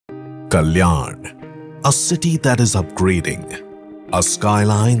Kalyan, a city that is upgrading, a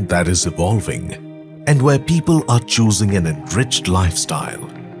skyline that is evolving, and where people are choosing an enriched lifestyle.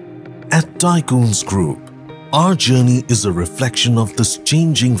 At Tycoons Group, our journey is a reflection of this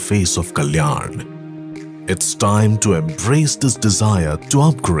changing face of Kalyan. It's time to embrace this desire to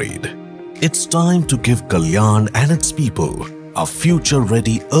upgrade. It's time to give Kalyan and its people a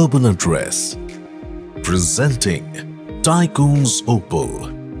future-ready urban address. Presenting Tycoons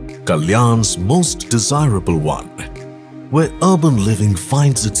OPAL, Kalyan's most desirable one, where urban living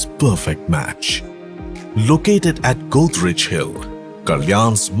finds its perfect match. Located at Godrej Hill,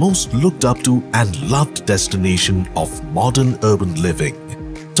 Kalyan's most looked up to and loved destination of modern urban living,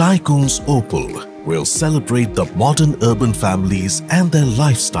 Tycoons OPAL will celebrate the modern urban families and their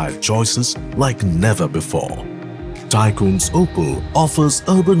lifestyle choices like never before. Tycoons OPAL offers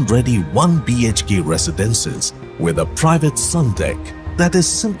urban-ready 1 BHK residences with a private SUNDECK that is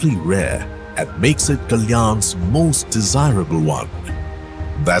simply rare and makes it Kalyan's most desirable one.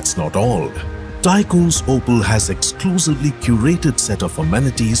 That's not all. Tycoons OPAL has exclusively curated set of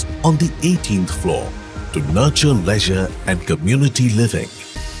amenities on the 18th floor to nurture leisure and community living.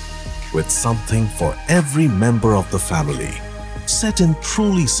 With something for every member of the family, set in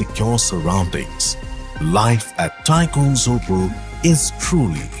truly secure surroundings, life at Tycoons OPAL is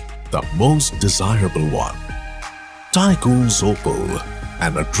truly the most desirable one. Tycoons OPAL,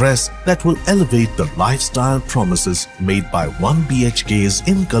 an address that will elevate the lifestyle promises made by 1 BHKs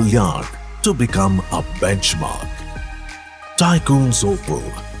in Kalyan to become a benchmark. Tycoons OPAL,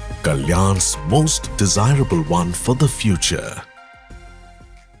 Kalyan's most desirable one for the future.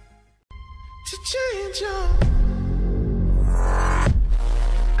 To change your